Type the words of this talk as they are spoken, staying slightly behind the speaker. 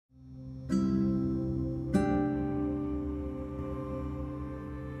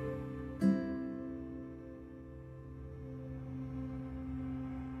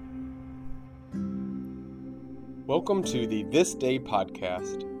Welcome to the This Day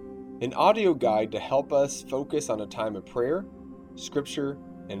podcast, an audio guide to help us focus on a time of prayer, scripture,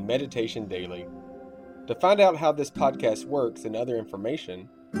 and meditation daily. To find out how this podcast works and other information,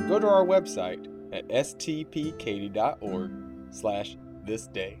 go to our website at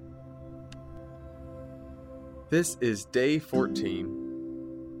stpkaty.org/thisday. This is day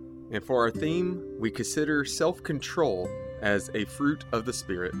 14, and for our theme, we consider self-control as a fruit of the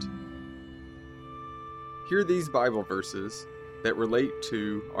Spirit. Hear these Bible verses that relate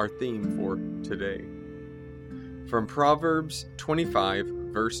to our theme for today. From Proverbs 25,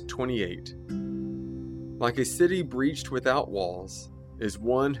 verse 28. Like a city breached without walls is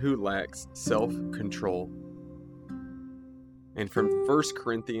one who lacks self-control. And from 1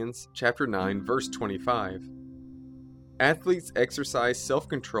 Corinthians chapter 9, verse 25. Athletes exercise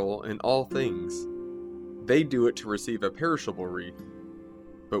self-control in all things. They do it to receive a perishable wreath,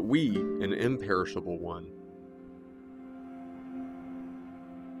 but we an imperishable one.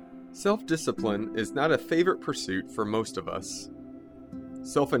 Self-discipline is not a favorite pursuit for most of us.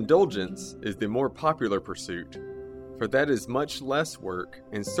 Self-indulgence is the more popular pursuit, for that is much less work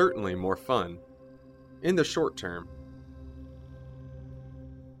and certainly more fun, in the short term.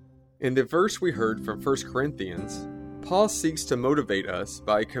 In the verse we heard from 1 Corinthians, Paul seeks to motivate us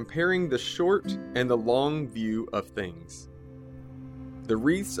by comparing the short and the long view of things. The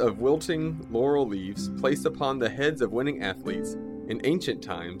wreaths of wilting laurel leaves placed upon the heads of winning athletes in ancient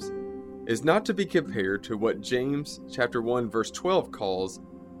times is not to be compared to what James chapter 1 verse 12 calls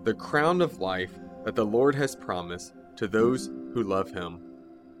the crown of life that the Lord has promised to those who love him.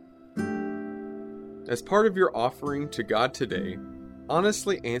 As part of your offering to God today,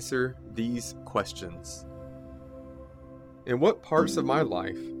 honestly answer these questions. In what parts of my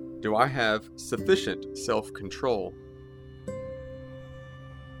life do I have sufficient self-control?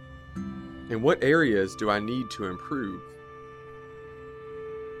 In what areas do I need to improve?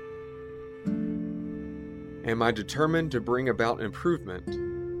 Am I determined to bring about improvement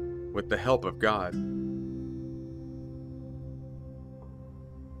with the help of God?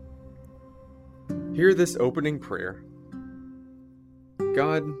 Hear this opening prayer.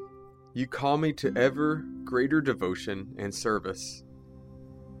 God, you call me to ever greater devotion and service.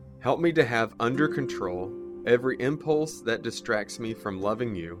 Help me to have under control every impulse that distracts me from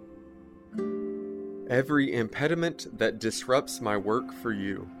loving you, every impediment that disrupts my work for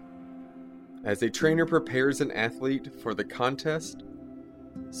you. As a trainer prepares an athlete for the contest,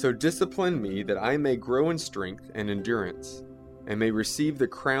 so discipline me that I may grow in strength and endurance, and may receive the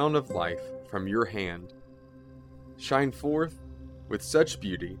crown of life from your hand. Shine forth with such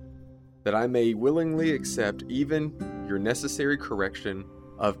beauty that I may willingly accept even your necessary correction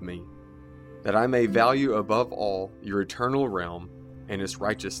of me, that I may value above all your eternal realm and its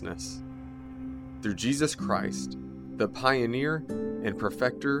righteousness. Through Jesus Christ, the pioneer and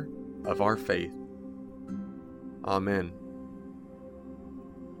perfecter of our faith. Amen.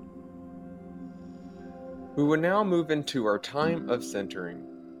 We will now move into our time of centering,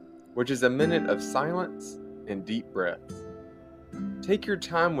 which is a minute of silence and deep breaths. Take your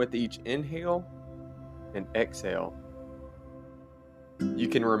time with each inhale and exhale. You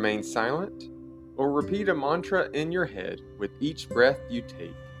can remain silent or repeat a mantra in your head with each breath you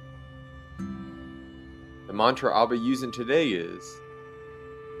take. The mantra I'll be using today is,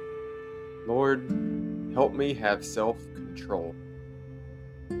 Lord, help me have self-control.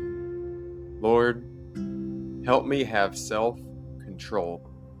 Lord, help me have self-control.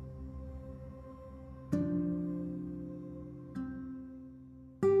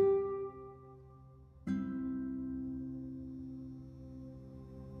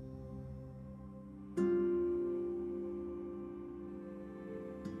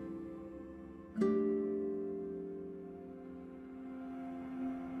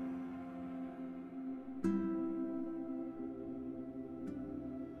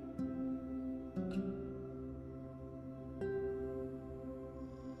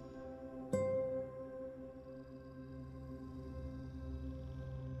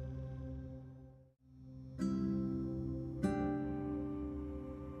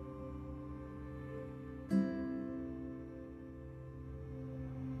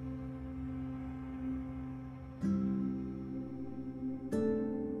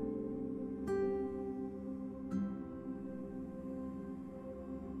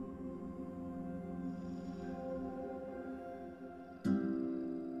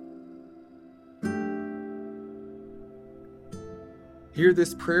 Hear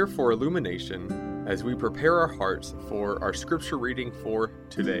this prayer for illumination as we prepare our hearts for our scripture reading for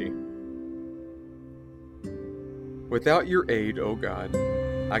today. Without your aid, O God,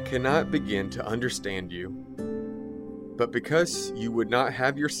 I cannot begin to understand you. But because you would not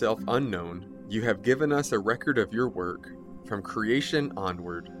have yourself unknown, you have given us a record of your work from creation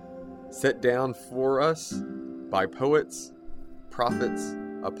onward, set down for us by poets, prophets,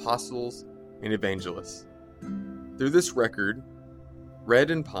 apostles, and evangelists. Through this record, read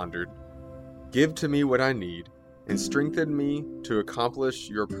and pondered, give to me what I need, and strengthen me to accomplish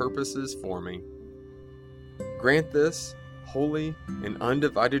your purposes for me. Grant this, holy and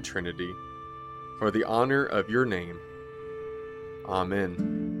undivided Trinity, for the honor of your name. Amen.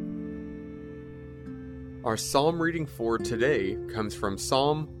 Our psalm reading for today comes from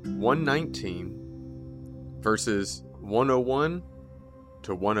Psalm 119, verses 101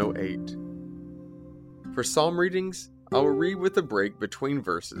 to 108. For psalm readings, I will read with a break between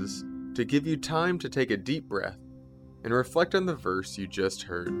verses to give you time to take a deep breath and reflect on the verse you just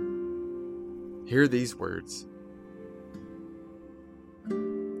heard. Hear these words.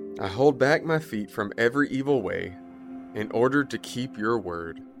 I hold back my feet from every evil way in order to keep your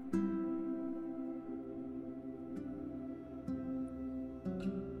word.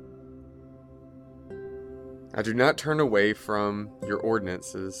 I do not turn away from your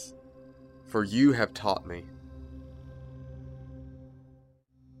ordinances, for you have taught me.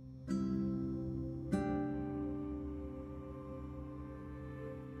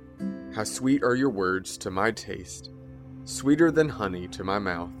 How sweet are your words to my taste, sweeter than honey to my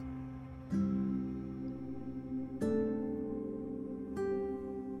mouth.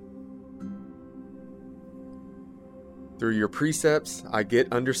 Through your precepts I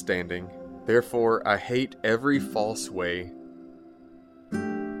get understanding, therefore I hate every false way.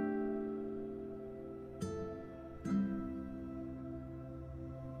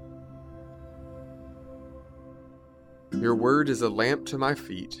 Your word is a lamp to my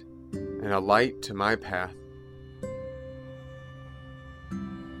feet and a light to my path.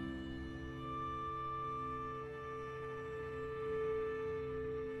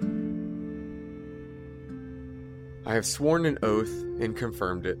 I have sworn an oath and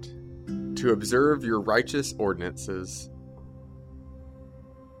confirmed it, to observe your righteous ordinances.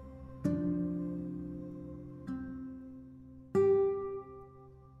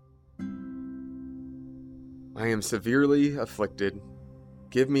 I am severely afflicted.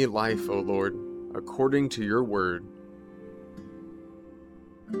 Give me life, O Lord, according to your word.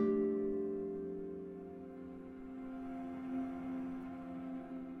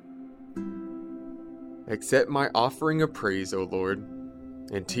 Accept my offering of praise, O Lord,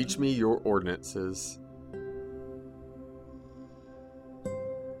 and teach me your ordinances.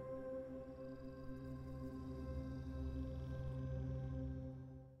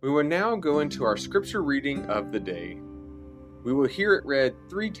 We will now go into our scripture reading of the day. We will hear it read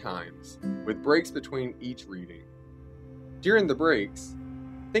 3 times, with breaks between each reading. During the breaks,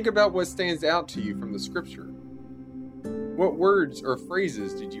 think about what stands out to you from the scripture. What words or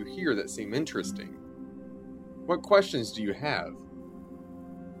phrases did you hear that seem interesting? What questions do you have?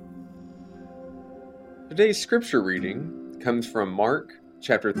 Today's scripture reading comes from Mark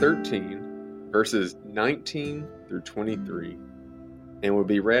chapter 13, verses 19 through 23, and will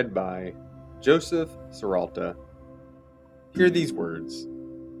be read by Joseph Seralta. Hear these words.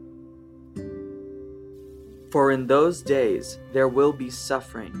 For in those days there will be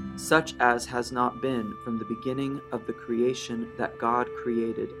suffering, such as has not been from the beginning of the creation that God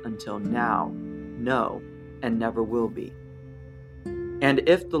created until now, no, and never will be. And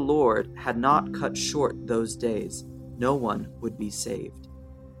if the Lord had not cut short those days, no one would be saved.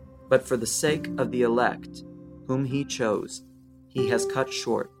 But for the sake of the elect, whom he chose, he has cut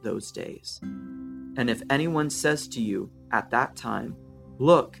short those days. And if anyone says to you at that time,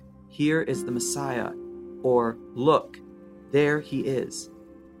 "Look, here is the Messiah," or "Look, there he is,"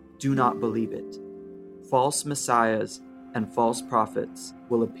 do not believe it. False messiahs and false prophets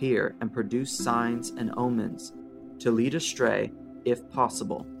will appear and produce signs and omens to lead astray, if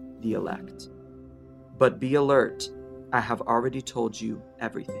possible, the elect. But be alert, I have already told you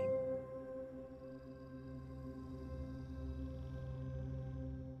everything.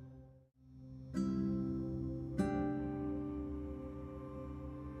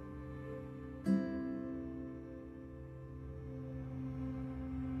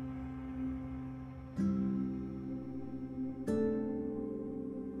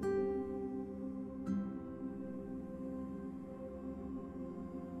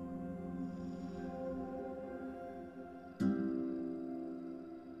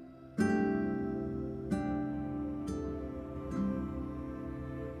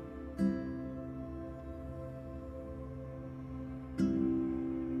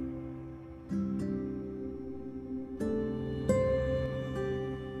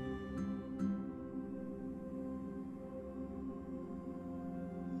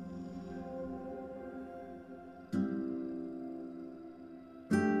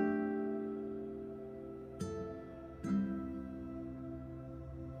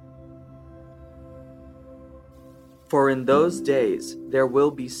 For in those days there will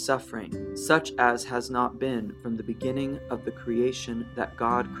be suffering, such as has not been from the beginning of the creation that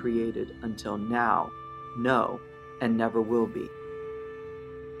God created until now, no, and never will be.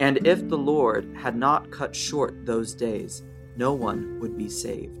 And if the Lord had not cut short those days, no one would be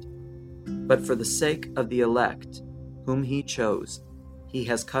saved. But for the sake of the elect, whom he chose, he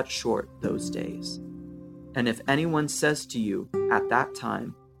has cut short those days. And if anyone says to you at that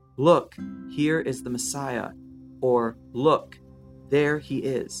time, "Look, here is the Messiah," or "Look, there he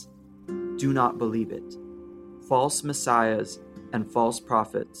is," do not believe it. False messiahs and false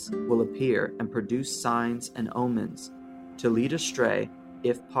prophets will appear and produce signs and omens to lead astray,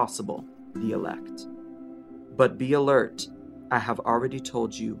 if possible, the elect. But be alert, I have already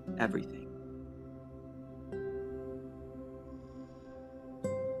told you everything.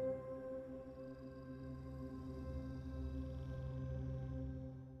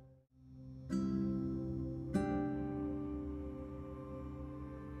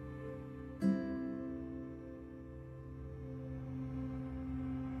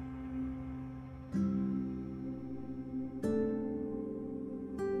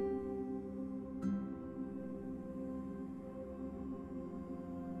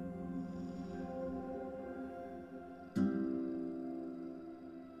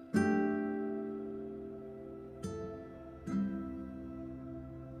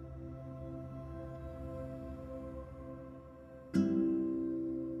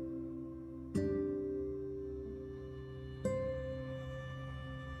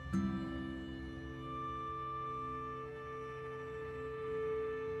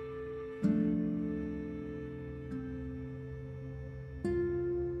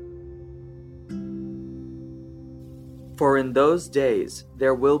 For in those days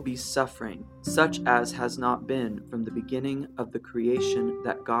there will be suffering, such as has not been from the beginning of the creation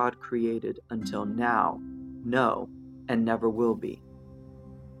that God created until now, no, and never will be.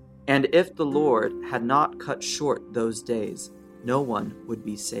 And if the Lord had not cut short those days, no one would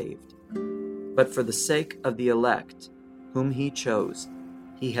be saved. But for the sake of the elect, whom he chose,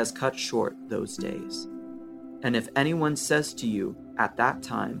 he has cut short those days. And if anyone says to you at that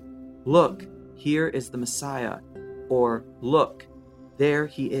time, "Look, here is the Messiah," or "Look, there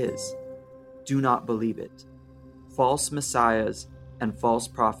he is," do not believe it. False messiahs and false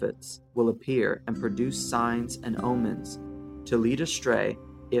prophets will appear and produce signs and omens to lead astray,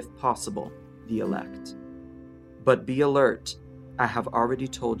 if possible, the elect. But be alert, I have already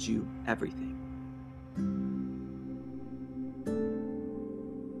told you everything.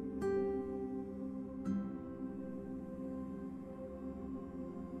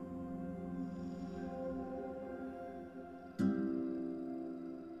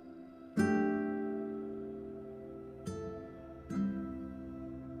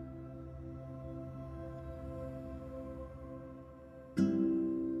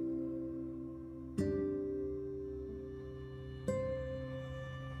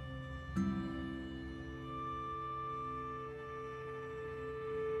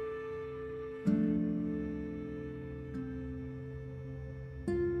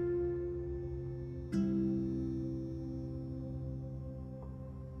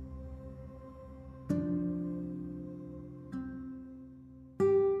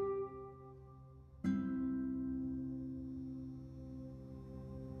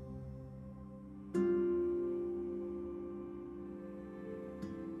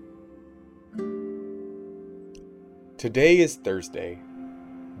 Today is Thursday.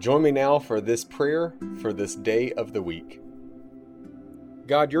 Join me now for this prayer for this day of the week.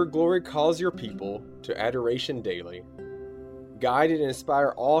 God, your glory calls your people to adoration daily. Guide and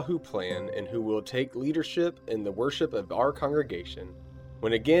inspire all who plan and who will take leadership in the worship of our congregation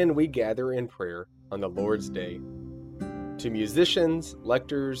when again we gather in prayer on the Lord's Day. To musicians,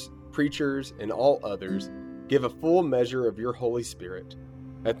 lectors, preachers, and all others, give a full measure of your Holy Spirit,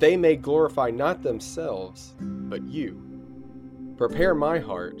 that they may glorify not themselves, but you. Prepare my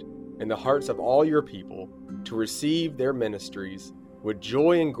heart and the hearts of all your people to receive their ministries with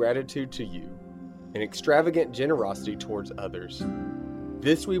joy and gratitude to you, and extravagant generosity towards others.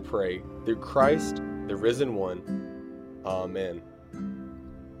 This we pray through Christ, the risen one. Amen.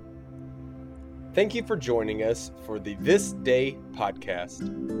 Thank you for joining us for the This Day podcast.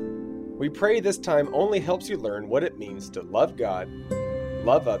 We pray this time only helps you learn what it means to love God,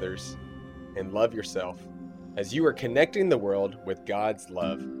 love others, and love yourself as you are connecting the world with God's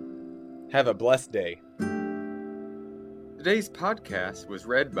love. Have a blessed day. Today's podcast was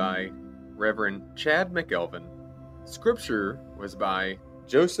read by Reverend Chad McElvin. Scripture was by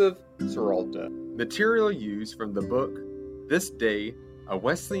Joseph Seralta. Material used from the book This Day, A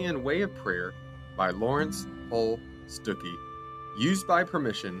Wesleyan Way of Prayer by Lawrence Hull Stookie. Used by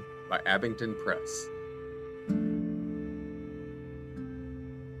permission by Abington Press.